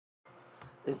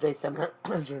This day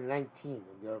 719 of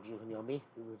the Aruch Shulchan Yomi.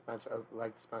 This is the sponsor of,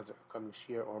 like the sponsor of coming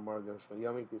Shir or more of the Aruch Shulchan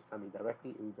Yomi. Please tell me directly.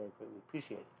 It would be very greatly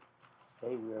appreciated.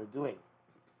 Today we are doing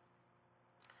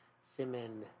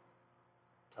Siman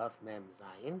Taf Mem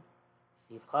Zayin,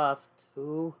 Sif Chaf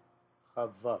to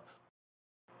Chavav.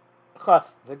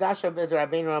 Chaf. V'dasha b'd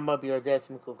Rabbeinu Rama b'Yordes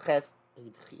Mekuv Ches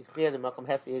Yichriya the Makom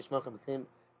Hefsi Yish Makom B'Klim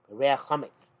B'Reach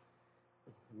Chametz.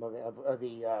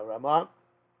 The Rama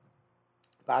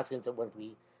Paskins are going to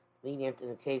be lenient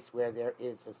in a case where there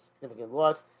is a significant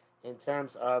loss in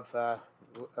terms of the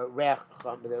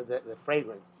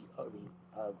fragrance of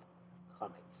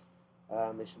chametz.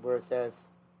 Mishnah says,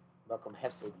 "Makom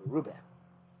hefsed merubah."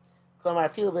 Klomar, I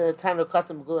feel the time of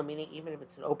katam megula, meaning even if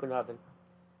it's an open oven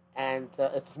and it's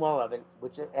a small oven,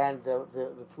 and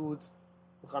the foods,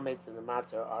 the chametz and the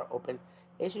matzah are open.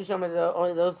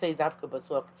 Only those say dafka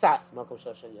basur ktsas makom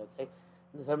shashan yotzei.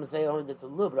 Some say only if it's a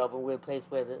little bit open, we're a place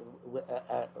where the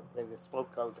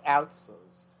smoke goes out, so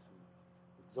it's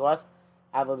exhaust.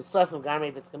 If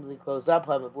it's completely closed up,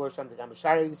 it's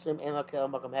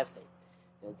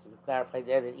clarified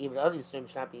there that even other yisrim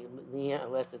should not be near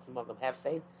unless it's a makam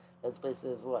hefseid. That's the place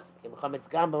there's a loss. Chametz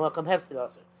gam b'makam hefseid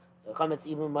also. So chametz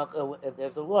even if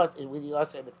there's a loss, it will be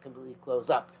also if it's completely closed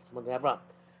up. That's makam havram.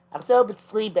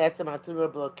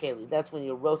 That's when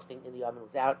you're roasting in the oven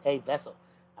without a vessel.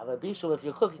 If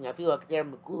you're cooking, I feel like there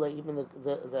megula, even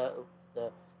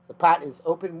the pot is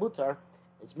open, mutar,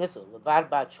 it's missile. Levad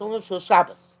ba chulun shel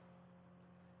Shabbos,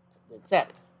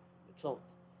 except the chulun,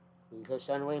 because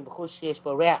shanrein b'chush sheyesh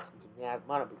bo reach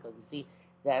because you see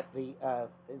that the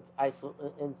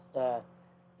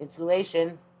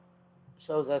insulation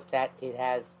shows us that it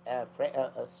has a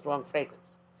strong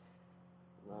fragrance.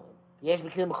 Yesh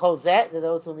b'kilim b'chol zeh,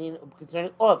 those who lean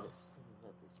concerning all of this.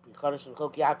 B'chodesh and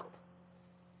Chok Yaakov.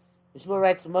 Mishmur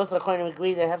writes, most of the Kohanim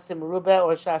agree that have some merubah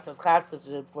or shas of chak, such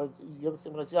as for Yom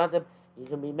Simchas Yontif, you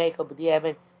can be make up the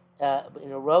oven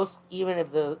in a roast, even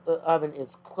if the oven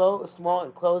is small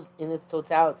and closed in its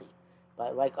totality,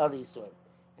 like other yisurim,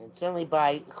 and certainly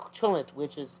by chulent,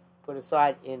 which is put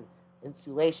aside in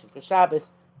insulation for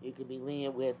Shabbos, you can be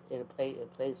lenient with in a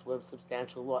place with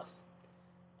substantial loss.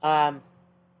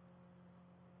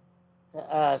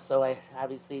 So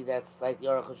obviously that's like the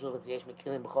Aruch HaShulchan Yesh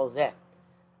Mekilim B'chol Zeh.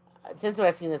 It's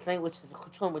interesting that saying which is a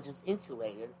chulun which is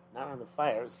insulated, not on the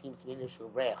fire, it seems to be an issue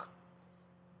of reich.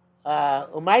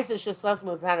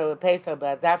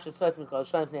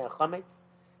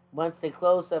 Once they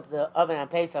closed up the oven on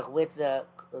Pesach with the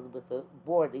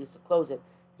board, they used to close it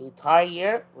the entire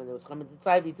year when there was chametz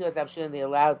inside. They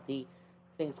allowed the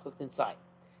things cooked inside.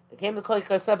 It came to kol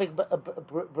kasavik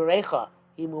berecha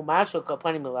himumashu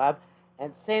kapanim elav,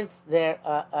 and since there's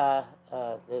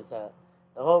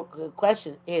the whole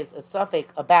question is a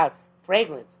suffix about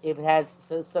fragrance, if it has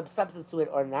some substance to it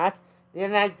or not.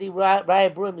 Then as the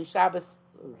Raya Bura Mishabbos,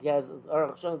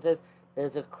 Aruch Shulchan says,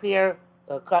 there's a clear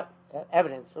cut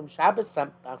evidence from Shabbos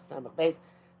Samach Beis.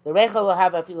 The Reicha will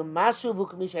have a feeling mashu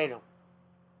v'kumishenu.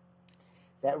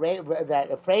 That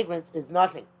a fragrance is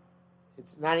nothing.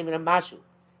 It's not even a mashu.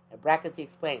 In brackets he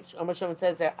explains. Omer Shulchan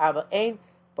says that Ava Ein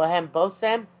Bohem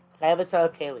Bosem Chayavas Al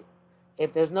Keli.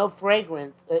 If there's no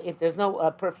fragrance, if there's no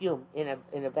perfume in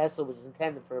a vessel which is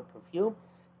intended for a perfume,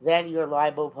 then you're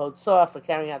liable for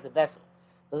carrying out the vessel.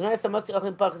 So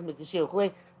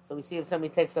we see if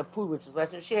somebody takes up food which is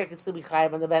less than share, it can still be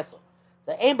chayav on the vessel.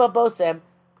 So ein bosem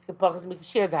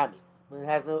when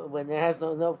there has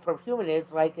no perfume in it,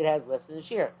 it's like it has less than a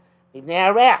share.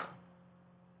 Although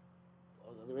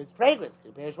there is fragrance,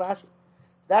 compares Rashi.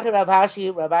 Rav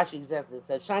Ashi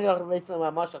says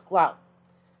shani.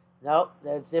 No,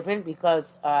 that's different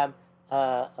because there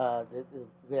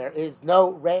is no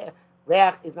reach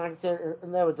is not considered.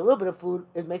 In other words, a little bit of food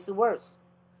it makes it worse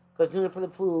because doing it for the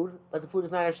food, but the food is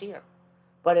not a shear.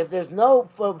 But if there's no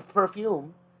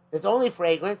perfume, there's only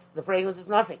fragrance. The fragrance is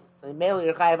nothing. So in male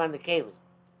you're chayav on the keli.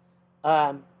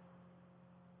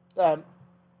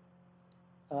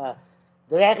 The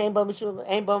reach ain't bo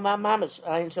mamish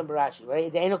ayin sham barashi,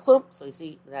 right? There ain't no klum. So you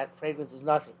see that fragrance is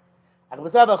nothing.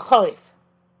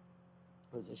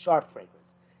 It's a sharp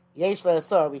fragrance. Yesh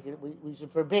le'asor, we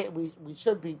should forbid. We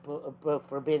should be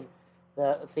forbid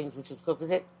the things which is cooked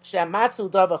with it. Shamatzu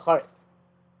dar b'charif.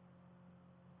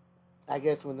 I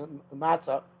guess when the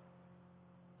matzah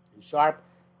is sharp,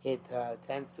 it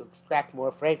tends to extract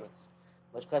more fragrance.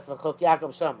 Much because of Chok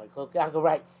Yaakov Sham, like Chok Yaakov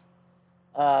writes.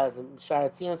 The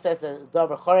Sharatzion says that dar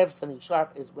b'charif, something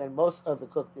sharp, is when most of the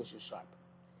cooked dish is sharp.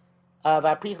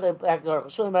 Back to Aruch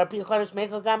Shulchan, Chodesh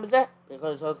Meiko Gam B'zeh.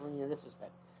 Chodesh also in this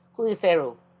respect. Kuli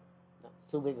Seru. No, it's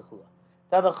too big a kula.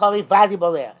 If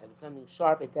it's something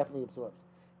sharp, it definitely absorbs.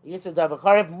 Yisur davar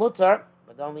charif mutar,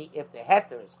 but only if the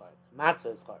heter is charif, the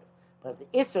matzah is charif. But if the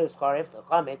isur is charif, the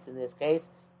chametz in this case,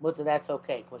 mutar, that's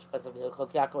okay. Because of the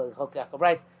Chok Yaakov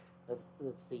writes, because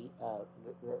it's the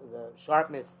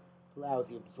sharpness allows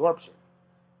the absorption.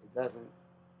 It doesn't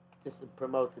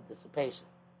promote the dissipation.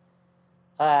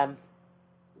 And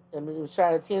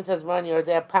Sharatzin says, "Run your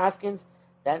there paskins."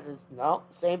 That is no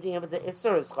same thing with the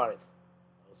isur is charif.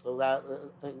 So that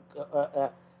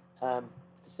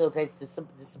facilitates this.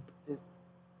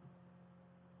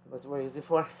 What's the word is it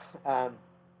for?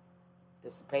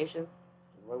 Dissipation.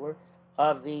 Word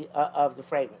of the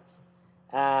fragrance,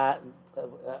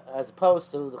 as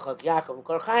opposed to the Chok Yaakov and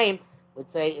Kor Chaim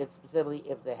would say it's specifically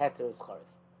if the heter is charif.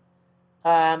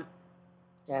 And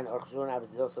Aruch Shulchan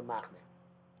obviously is also machmir.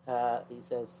 He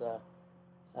says,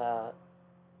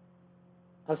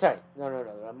 I'm sorry, no.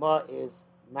 The Ramah is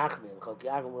machmir. Chok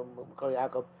Yaakov, Kor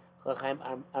Yaakov, Kor Chaim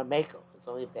are meko. It's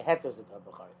only if the heter is a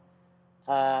double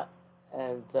charif.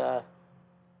 And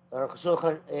Aruch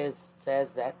Shulchan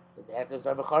says that the heter is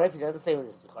double charif. He doesn't say when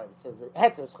it's charif. He says the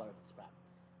heter is charif. It's problem.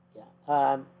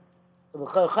 Yeah. The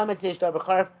chametz is double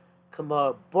charif.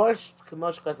 Kamo borscht,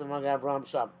 kamo shkas among Avraham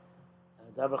Sham.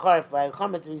 Double charif by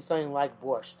chametz is something like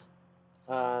borscht, which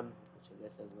I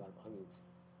guess has a lot of onions.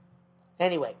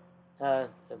 Anyway.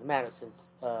 Doesn't matter since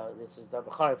this is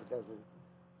double charif. It doesn't.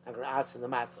 It's not going to ask for the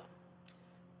matzah.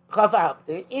 Chav out.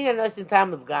 The inyan in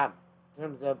time of gam, in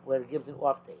terms of where it gives an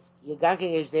off taste.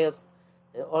 Yagankin yesh deus.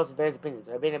 There are also various opinions.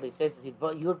 Rabbi Nabi says he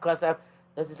yud kosav.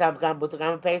 That's the time of gam. Butu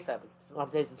gam and pesach. It's an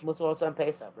off taste. It's mutzah also on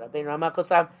pesach. Rabbi Rama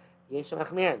kosav. Yesh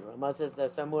machmirin. Rama says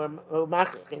there's some more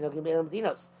machmir. Chino gimel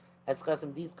medinos. That's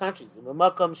custom these countries. In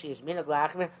Makom sheyesh minag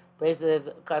lachmir. Places there's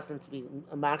custom to be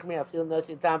machmir. I feel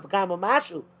in time of gam or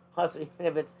mashu. Also, even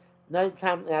if it's no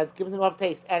time as gives an off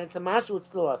taste and it's a mashu, it's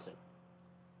still awesome.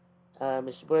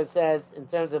 Mr. Burr says in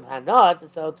terms of hana to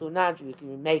sell to a non-Jew, you can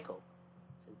be mako.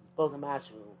 So it's both a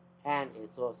mashu and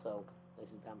it's also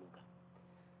listen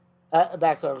tamuka.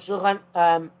 Back to our shulchan.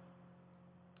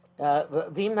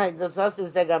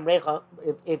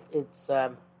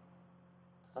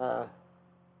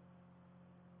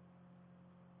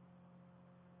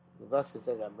 If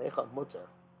it's mutter.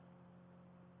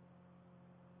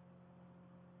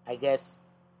 I guess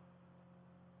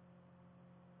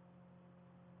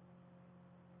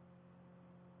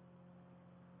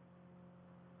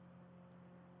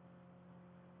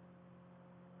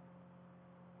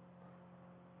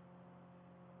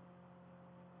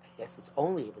it's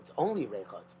only if it's only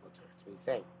recha, it's mutter. That's what he's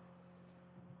saying.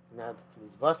 Now, if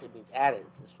it's vas, it means added.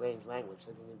 It's a strange language. I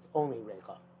think it's only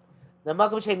recha. Now,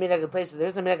 makom shay minag, a place where there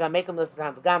is a minag, I make them listen to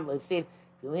time for gam. We've seen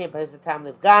if you leave a place of time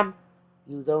live gam.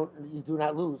 You do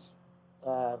not lose.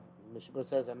 Mishnah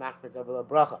says a machmir double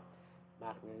bracha.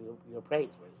 Machmir, you're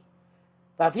praiseworthy.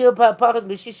 Vafil pachas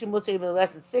mishishim mutter even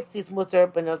less than 60 is mutter,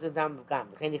 but no in time of gam.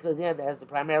 The chen yichudina that has the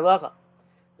primary locha.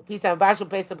 The piece on bashul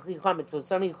pesach b'chli chametz. So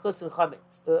something chutz and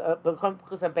chametz,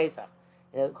 chutz and pesach.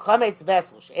 Chametz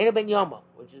vessel she'ena ben yomo,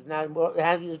 which is not more. It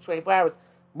has to use 24 hours.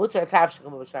 Mutter atav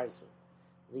shekum b'sharisu.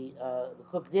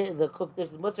 The cooked dish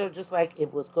is mutter just like if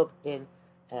it was cooked in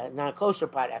non-kosher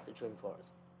pot after 24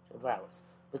 hours.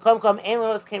 The kom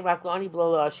ain't came raklani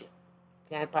below lashir.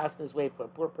 Can't pass this way for a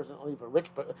poor person, only for a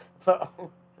rich person. For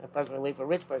a person wait for a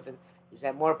rich person, you should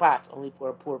have more pots, only for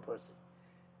a poor person.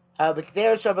 But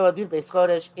there if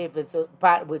it's a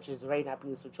pot which is already not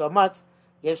used for 12 months,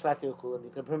 you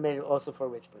can permit it also for a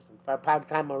rich person. For pag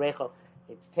time orecho,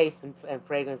 its taste and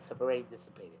fragrance have already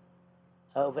dissipated.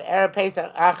 Over Arab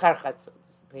Pesach achar chatzot,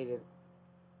 dissipated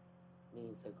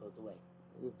means that it goes away.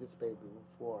 It was dissipated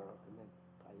before and then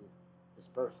probably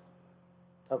dispersed.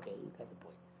 Okay, you got the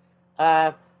point.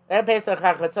 Erev Pesach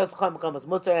achar chatzos chom becomes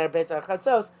mutter. Erev Pesach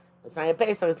chatzos, but Erev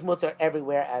Pesach it's mutter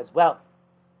everywhere as well.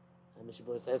 And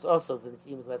Mishnah says also for this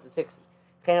even less than 60.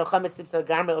 Cheno chametz sipsal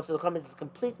garment. Also the chametz is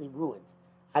completely ruined.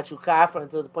 Hachukafra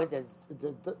until the point that it's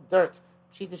the dirt.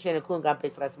 Shita shena klun gam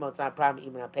Pesach atzmo. It's not a problem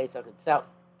even on Pesach itself.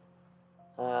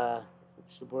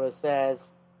 Shabura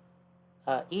says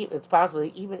it's possible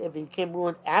even if it became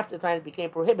ruined after the time it became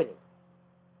prohibited,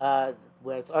 where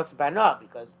it's also banah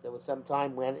because there was some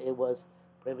time when it was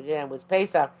prohibited and was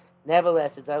Pesach.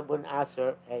 Nevertheless, it wouldn't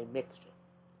answer a mixture.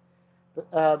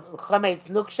 Chametz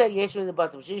nuksha yeshu in the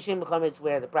batam shishim. Chametz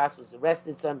where the process was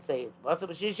arrested. Some say it's batam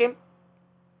shishim,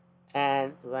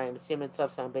 and Rayim Simon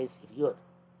Tov Sam Beis Yud.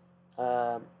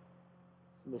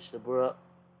 Mishnah Berurah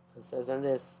says on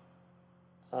this.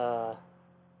 That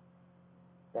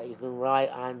you can rely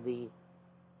on the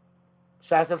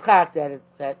Shas of Chak that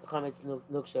it's that Chametz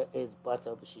Nuksha is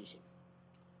Batal B'Shishim.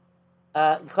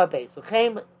 Chabes.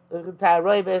 V'chein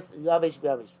Taroibes, Yavish,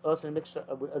 Yavish. Also a mixture,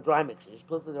 a dry mixture. You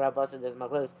look at the Ravasa, there's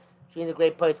Machlokes between the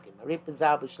great Poskim. A Rip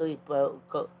Zal, Bishli,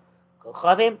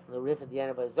 Kochavim, the riff at the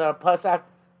end of Azar, Pasak.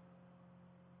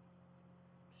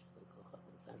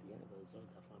 It's not the end of Azar,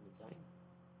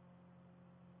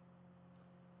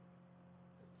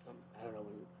 I don't know.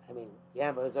 I mean, the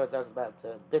end of Azar talks about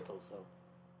Bittul, so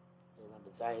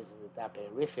Zayin is the Dape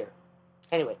riff here.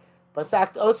 Anyway,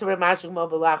 Pasak also Ramashik Mo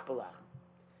Balach Balach.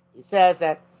 He says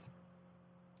that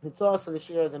it's also the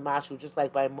shiras and mashu, just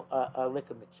like by a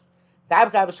liquor mixture.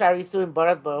 Davka b'shar yisurim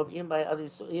barat barov, even by other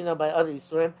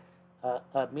yisurim,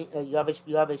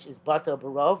 yavish is bata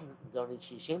barov. Don't need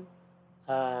shishim.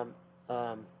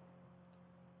 Kshena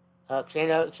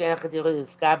chadiru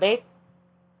is skabet,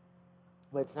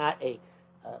 but it's not a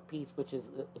piece which is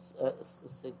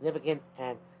significant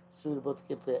and suitable to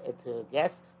give to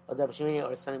guests, or dabashimini,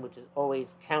 or something which is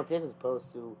always counted as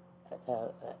opposed to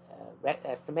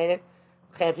estimated.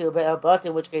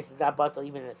 In which case it's not bottle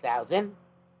even in 1,000,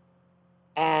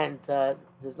 and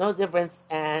there's no difference.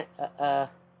 And I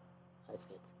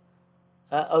escaped.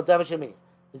 Dabashimini.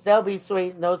 Zel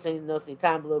b'yisuri no say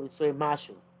time below b'yisuri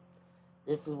mashu.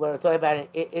 This is what we're talking about an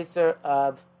isser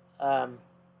of,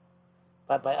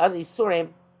 but by other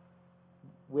yisurim,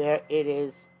 where it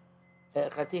is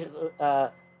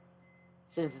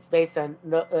since it's based on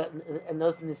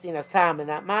nos nesinas tam and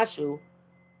not mashu,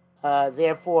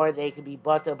 therefore they could be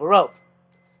bata barov.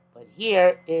 But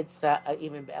here it's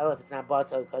even be'el if it's not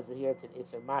bata, because here it's an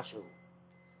iser mashu.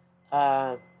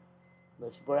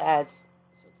 Moshe adds,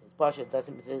 it's pasha,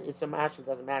 iser mashu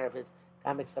doesn't matter if it's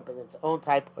got mixed up in its own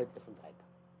type or a different type.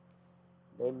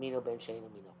 Ben mino ben sheinu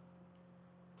mino.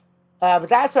 But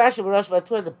that's actually Rosh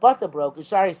Vatur, the butter broke is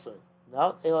shari sur.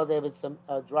 No, they all have some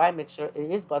dry mixture. It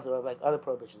is butter like other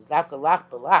prohibitions. Lafka lach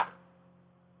belach.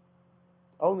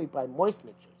 Only by moist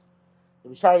mixtures. The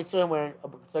Bishari Surim, where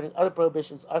concerning other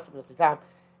prohibitions, also in the time,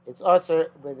 it's also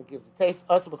when it gives a taste.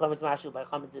 Also becomes mashu by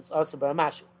chametz. It's also bar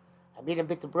mashu. I mean a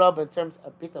bit of barov in terms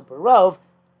of bit of barov.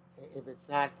 If it's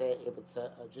not, if it's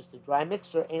just a dry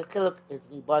mixture, in chiluk, it's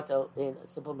nibato in a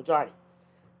simple majority.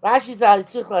 Rashi says, "I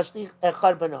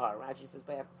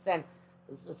have to send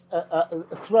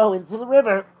throw into the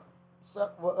river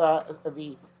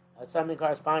the something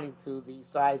corresponding to the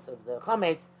size of the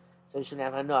chametz, so you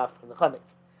shouldn't have enough from the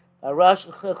chametz." Rosh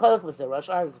Chaluk was a Rosh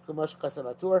Ar, is a Kumosh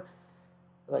Kasavatur,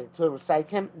 like the Torah recites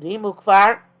him. Vimu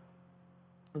Kfar,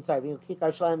 I'm sorry, Vimu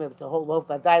Kikar Shalom, if it's a whole loaf,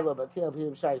 Vadailo, but Til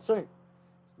Vimu Shari Surim.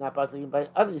 It's not partly by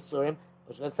other Surim,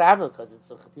 which is Savno, because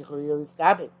it's a Chatichur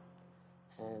Iskabit.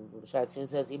 And Shari Surim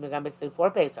says, even got mixed in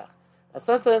 4 Pesach.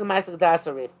 Associated with the Ma'asek Das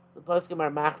Rif, the poskim are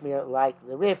machmir like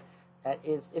the Rif, that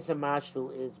it's a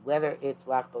mashu is whether it's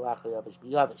lach balach or yavish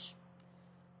b'yavish.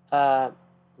 The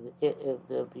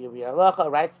Halacha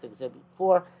writes, like I said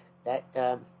before, that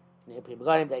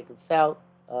they can sell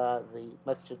the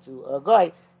mixture to a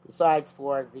guy besides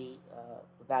for the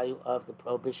value of the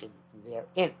prohibition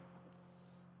therein.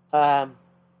 Back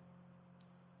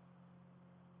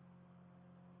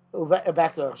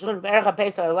to Rosh Hashanah.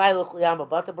 Pesach alaylu chuliyam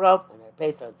b'bata barov, and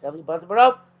Pesach it's heavy bata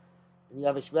barov. And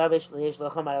yavish b'yavish leish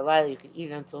lecham alaylu, you can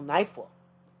eat it until nightfall.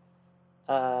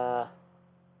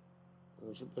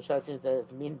 B'shar says that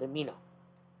it's min b'mino.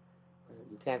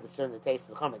 You can't discern the taste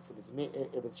of the chametz.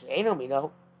 If it's she'eno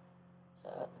mino,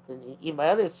 then even by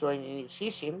other story you need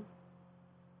shishim,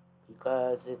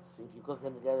 because it's if you cook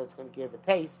them together, it's going to give a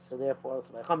taste. So therefore,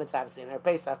 also by chametz obviously in our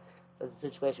Pesach, so it's a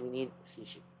situation we need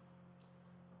shishim.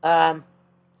 Inava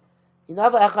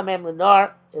echamem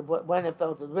lenar, when it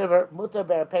fell to the river, mutar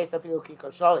ber Pesach filu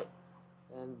kikar shalim,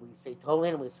 and we say tolin,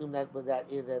 and we assume that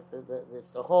it's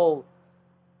the whole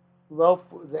loaf,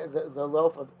 the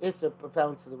loaf of Isser fell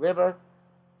into the river.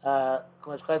 Chav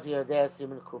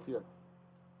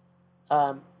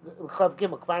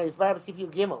Gimel, Kfani is Barab Sifu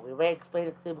Gimel. We already explained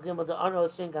it to Gimel, the honor of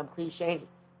swing, I'm Klishani.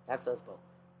 That's us both.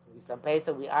 At least on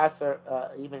Pesach, we ask her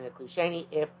even a Klishani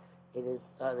if it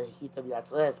is the heat of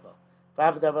Yatzal Esbo. For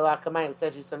Abba Davar Lakamayim,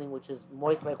 essentially something which is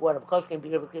moist like water. Of course, can be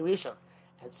here with Klirishon.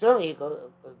 And certainly, you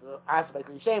go ask by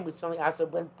Klishani, we certainly ask her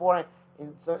when pouring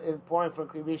from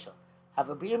Klirishon. Have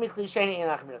a beer Klishani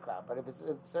and Achmir Cloud. But if it's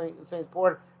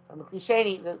poured from a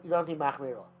Klishani, you don't have to be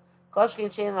Machmir at all. Koshkin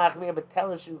Shein Lachmir, but tell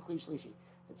her she Klish Lishi.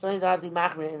 It's certainly don't have to be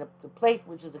Machmir in the plate,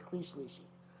 which is a Klish Lishi.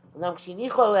 And then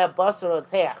Kshinichol Basar or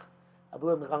Teach.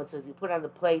 Abu Muhammad says if you put on the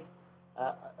plate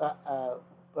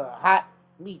hot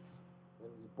meat,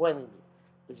 boiling meat,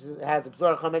 which has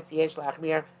absorbed chametz yesh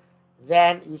lachmir,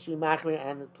 then you should be machmir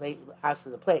and the plate ask for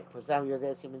the plate. For example, you're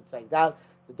there simin tzagdal.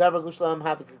 The davar gushlam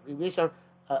have a rishon,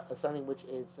 something which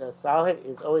is solid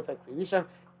is always like rishon.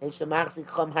 They should machzik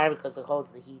chum higher because they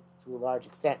hold the heat to a large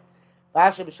extent.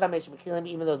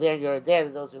 Even though you're there,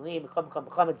 those who leave,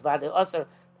 chametz v'adei osir,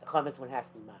 the chametz one has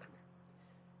to be machmer.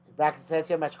 The bracket says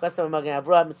here, mashkosam magen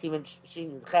avrah, mesiven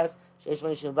shin yudches, sheish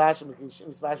manishin vashim,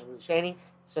 misvashim l'sheni,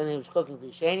 certainly he was cooking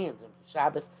l'sheni, in terms of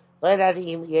Shabbos, lo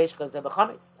yadati yesh because they're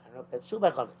chametz. I don't know if that's true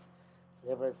by chametz. So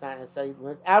therefore it's not necessarily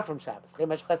learned out from Shabbos. Chem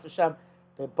mashkosam sham,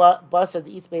 the bus of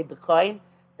the east bay bekoim,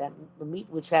 that meat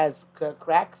which has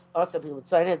cracks, also people would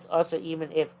sign it, it's also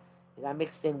even if it got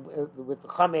mixed in with the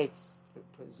chametz,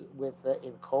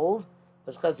 in cold,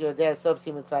 because you're there, so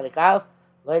Simon Tzadik Alf,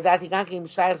 lo yadati gankim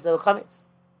shayach zel chametz.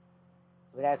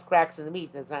 If it has cracks in the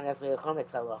meat, that's not necessarily a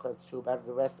chametz halacha. It's true about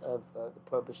the rest of the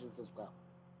prohibitions as well.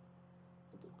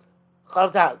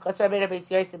 Chavdal, Kosar Beis Beis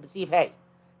Yosef B'Siv Hey.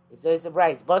 It's Yosef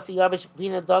writes, Basi Yavish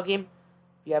Vina Dogim.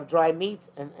 If you have dry meat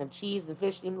and cheese and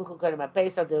fish, even they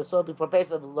were sold before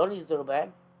Pesach,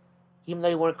 even though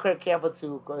you weren't careful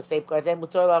to safeguard them,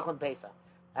 mutar lachon Pesach.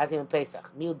 Atim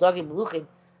Pesach. Mil Dogim Luchim,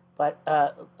 but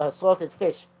salted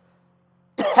fish.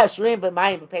 Hashrim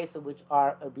b'mayim b'Pesach, which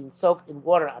are being soaked in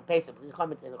water on Pesach, in a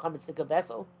chametz stick a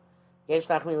vessel. Yesh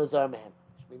lachmi l'zor mehem.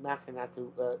 Should be machir not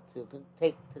to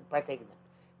partake in them.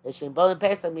 They should boil in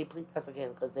Pesach, me please us again,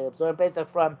 because they absorb Pesach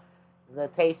from the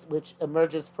taste which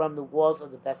emerges from the walls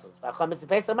of the vessels. Chametz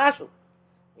Pesach mashu.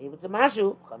 If it's a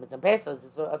mashu, chametz and Pesach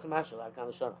is a mashu. I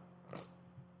can't show.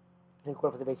 And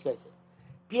quote for the Beis Yosef.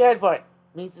 Pierre for it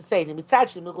means to say the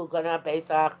mitzachim michul kana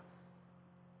Pesach.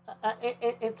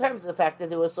 In terms of the fact that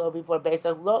they were sold before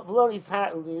Pesach, v'lonis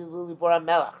harli before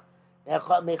melach,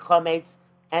 chametz,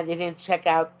 and they didn't check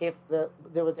out if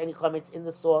there was any chametz in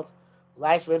the salt,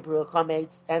 la'ishvin peru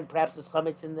chametz, and perhaps there's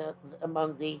chametz in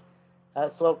among the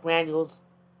salt granules.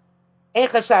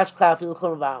 There's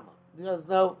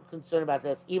no concern about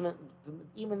this, even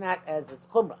not as it's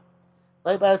chumrah.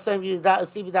 Because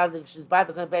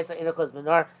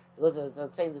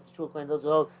I'm saying this is true according to those who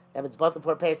hold that it's both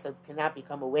before Pesach cannot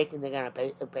become awakened again on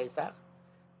Pesach.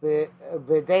 That's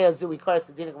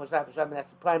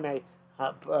the primary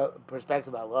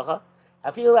perspective of halacha.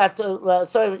 I feel that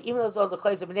even though the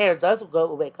chayes of Menair does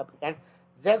wake up again,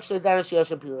 since we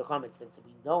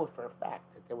know for a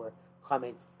fact that there were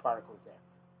chametz particles there.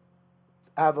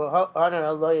 We don't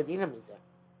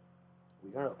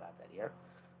know about that here.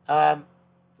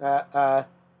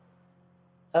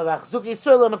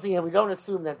 We don't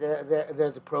assume that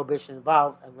there's a prohibition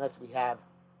involved unless we have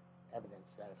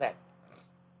evidence to that effect.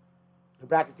 In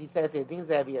brackets, he says here,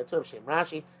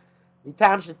 Rashi, the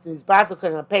time is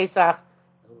battle Pesach,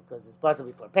 because it's battle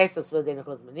before Pesach, so they it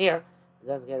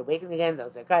doesn't get awakened again.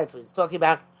 That's what he's talking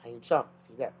about.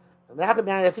 See there. But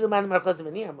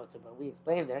we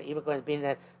explained there, even according to being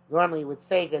that normally would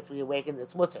say gets reawakened,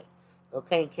 it's mutter.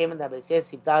 Okay, came in that Beis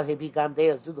Yosef,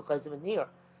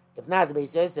 if not, the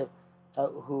Beis Yosef,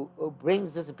 who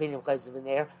brings this opinion of Chayes in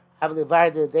there,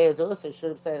 should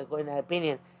have said, according to that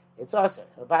opinion, it's also.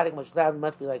 The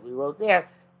must be like we wrote there,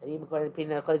 that even according to the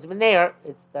opinion of Chayes in there,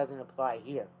 it doesn't apply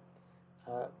here.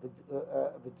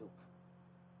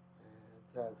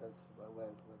 Because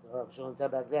what the Rav Shulchan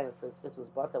said back then, it says this was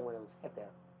bought when it was hit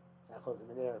there. It's not Chayes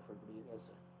in there for it to be an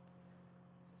Isser.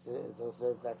 It also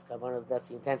says that's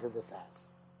the intent of the task.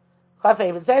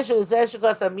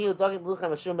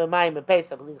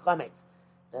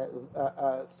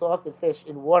 Salted fish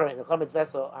in water in a chametz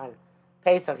vessel on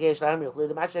Pesach.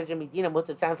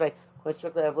 The sounds like quite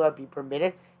strictly would be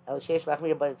permitted, but it's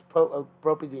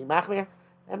appropriate to be machmir.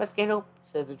 And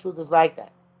says the truth is like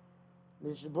that.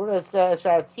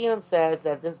 Sharatzion says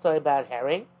that this is talking about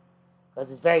herring because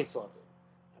it's very salted.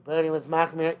 Bernie was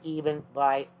machmir even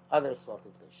by other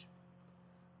salted fish.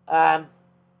 Back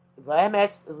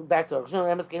to I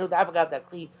forgot that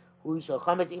kli who shall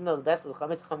chametz, even though the vessel of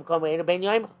chametz come in a ben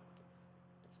yoima.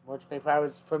 It's more than 24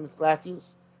 hours from its last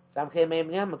use. Some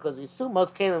kelim because we assume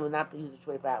most kelim will not be used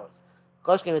for 24 hours.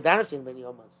 Kosh kelim danashin ben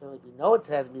yoma. So if we know it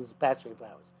has been used past 24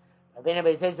 hours. Ben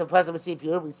Beis Yosef plus we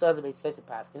saw the Beis Yosef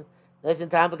paskins. There's in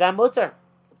time for gam mutter.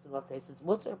 It's enough taste it's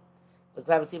mutter. But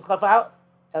I receive chaf out.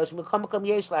 El shmekom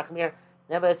yesh lachmir.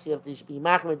 Nevertheless, you have to be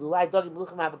machmir dulai dogim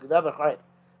luchem have a gedavar charev.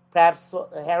 Perhaps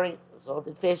herring,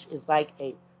 salted fish, is like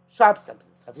a sharp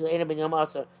substance. I feel ain't ben yomo,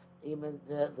 so even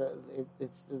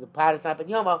the pot is not ben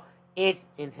yomo. It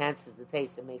enhances the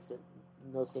taste and makes it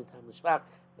no same time l'shvach,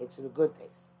 makes it a good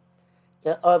taste.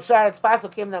 Of shar it's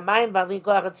possible came the mind but lin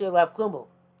koach atzir lav klumu.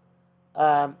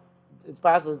 It's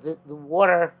possible the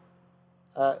water,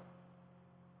 I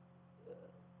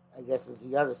guess, is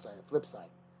the other side, the flip side,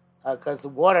 because the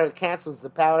water cancels the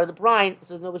power of the brine,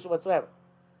 so there's no issue whatsoever.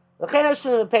 So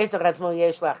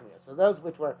those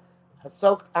which were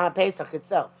soaked on Pesach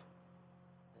itself,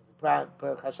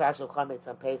 chashash of chametz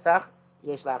on Pesach,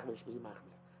 yesh lachmir shbi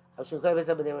machmir.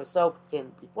 But they were soaked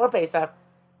in before Pesach,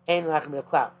 ein lachmir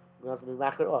klal. We don't have to be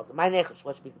machmir at all. My nechush,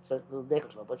 what should be concerned? What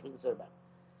should be concerned about?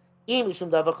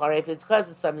 If it's because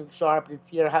it's something sharp, the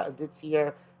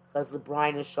tzir, because the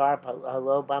brine is sharp,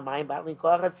 hello, by mine, battling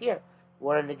koach tzir.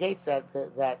 Water negates the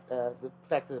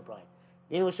effect of the brine.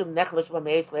 Because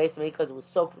it was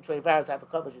soaked for 24 hours, half a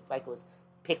coverage, it's like it was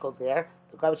pickled there.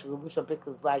 The coverage of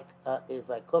pickle is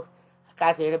like cooked. It's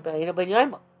not ben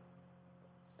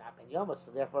yoma,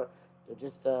 so therefore you're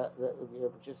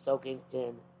just soaking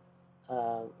in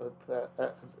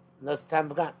time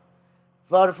began.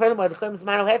 Furthermore, the Chum is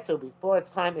manu hetu before its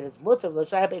time. It is mutter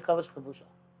l'shai beikavish kavusha.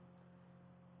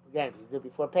 Again, if you do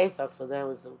before Pesach, so then it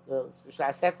was the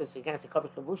shas heter, so you can't say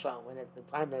kavish kavusha when at the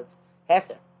time that it's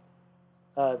heter.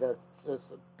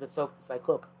 The soaked is like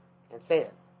cook. Can't say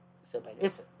it. Except by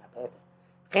iser, not by heter.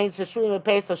 Chayin sheshruim in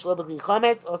Pesach shlo b'kli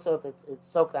chametz. Also, if it's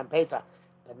soaked on Pesach,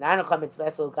 but non chametz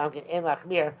vessel gamkin en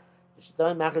lachmir. You should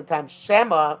don't matter the time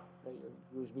shema.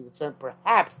 You should be concerned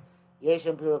perhaps.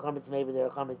 Yeshem pure chametz, maybe there are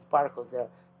chametz particles there,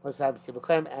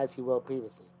 as he will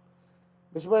previously.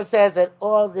 Mishmur says that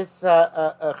all this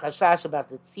chashash about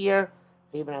the tzir,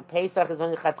 even on Pesach, is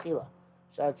only chatchila.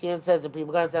 Shatzir says in Pri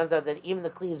sounds out that even the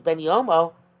kli is ben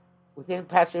yomo, within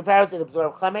past 24 hours it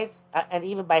absorbs chametz, and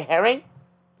even by herring,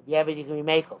 the avid you can be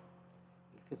makel.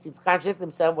 Because he's contradicting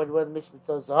himself when the Mishnah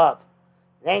says zahav.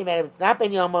 If it's not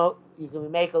ben yomo, you can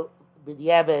be makel with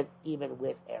the avid even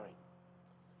with herring.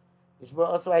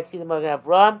 Also, I see the Magen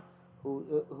Avraham,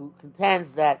 who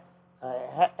contends that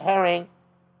herring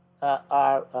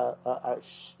are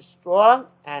strong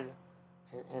and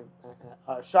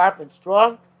are sharp and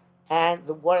strong, and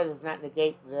the water does not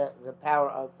negate the power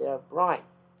of their brine.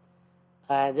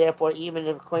 Therefore, even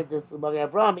if according to the Magen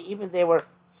Avraham, even if they were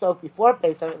soaked before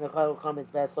Pesach in the chametz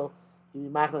vessel, you be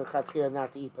machmir l'chatchila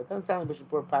not to eat. But it doesn't sound like Mishnah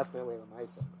Pur passing away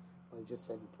l'maisa, what we just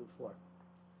said before.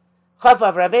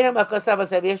 Chafav Rabbeinu Makosav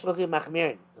said yesh lokim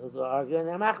machmirin. Those who are arguing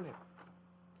they're machmir.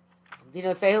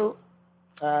 Dino sehu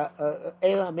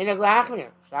ela minag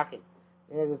lachmir. Shocking.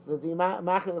 It's the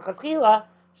machmir l'chatchila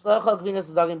shlochol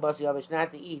gvinas dogim basi yavish,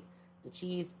 not to eat the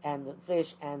cheese and the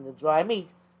fish and the dry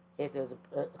meat. If there's a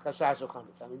chashash of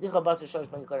chametz. I mean, dichol basi shosh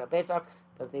b'nei kol Pesach,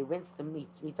 but if they rinse the meat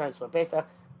 3 times for Pesach,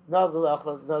 no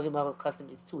gulachol custom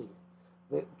is to eat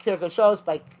it. The kirka shows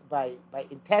by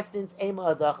intestines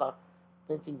ema adacha.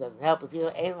 Rinsing doesn't help. If you know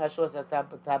ein lashos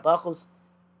tabachus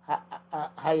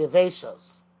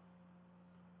hayaveshos.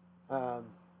 I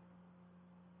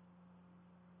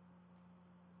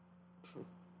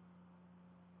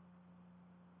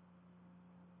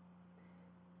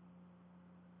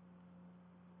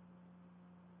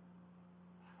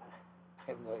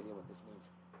have no idea what this means.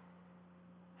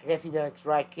 I guess if you like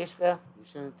dry kishka, you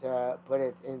shouldn't put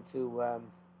it into.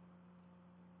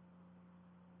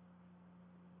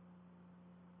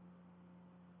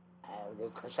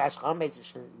 There's chashash chametz. You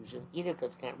shouldn't eat it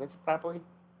because you can't rinse it properly.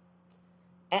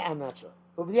 I'm not sure.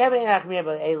 But it's not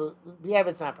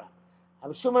a problem.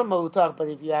 I'm sure ma'utach, but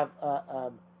if you have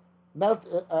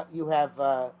you have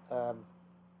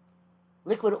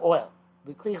liquid oil.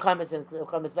 We clean chametz and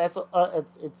chametz vessel.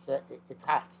 It's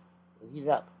hot. You heat it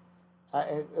up.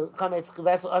 Chametz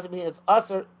vessel also means it's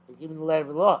usher, given the letter of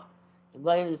the law. In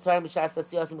Blaine, the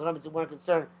weren't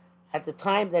concerned at the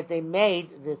time that they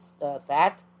made this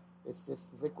fat. This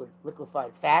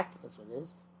liquefied fat, that's what it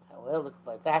is, oil,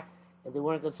 liquefied fat, and they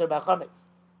weren't concerned about chametz.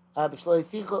 And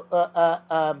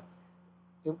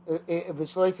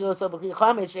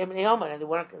they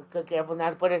weren't careful not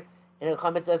to put it in a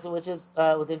chametz vessel which is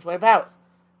within 24 hours.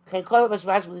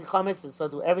 And so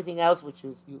do everything else which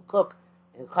is you cook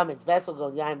in a chametz vessel, go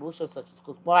yain musha, such as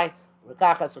cooked wine,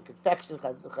 rekachas or confection,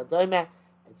 chadoime,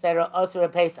 etc. Also a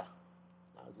Pesach.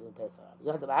 I was doing Pesach.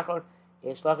 You have the background.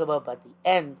 But the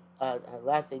end,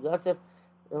 last day Yosef,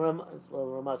 the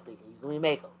Ramah speaking, you can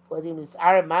remake it.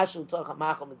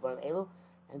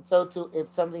 And so too,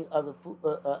 if something of the food,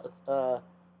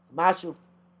 mashu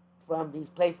from these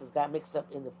places got mixed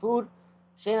up in the food,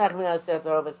 since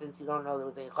you don't know there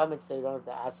was a chametz, so you don't have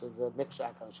to ask the mixture.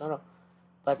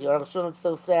 But the Aruch Shulchan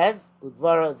still says,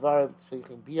 udvara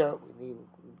speaking beer. We need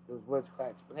those words require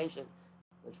explanation,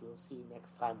 which we'll see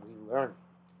next time we learn.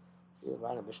 See a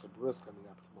lot of Mishnah Berurah coming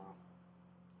up tomorrow.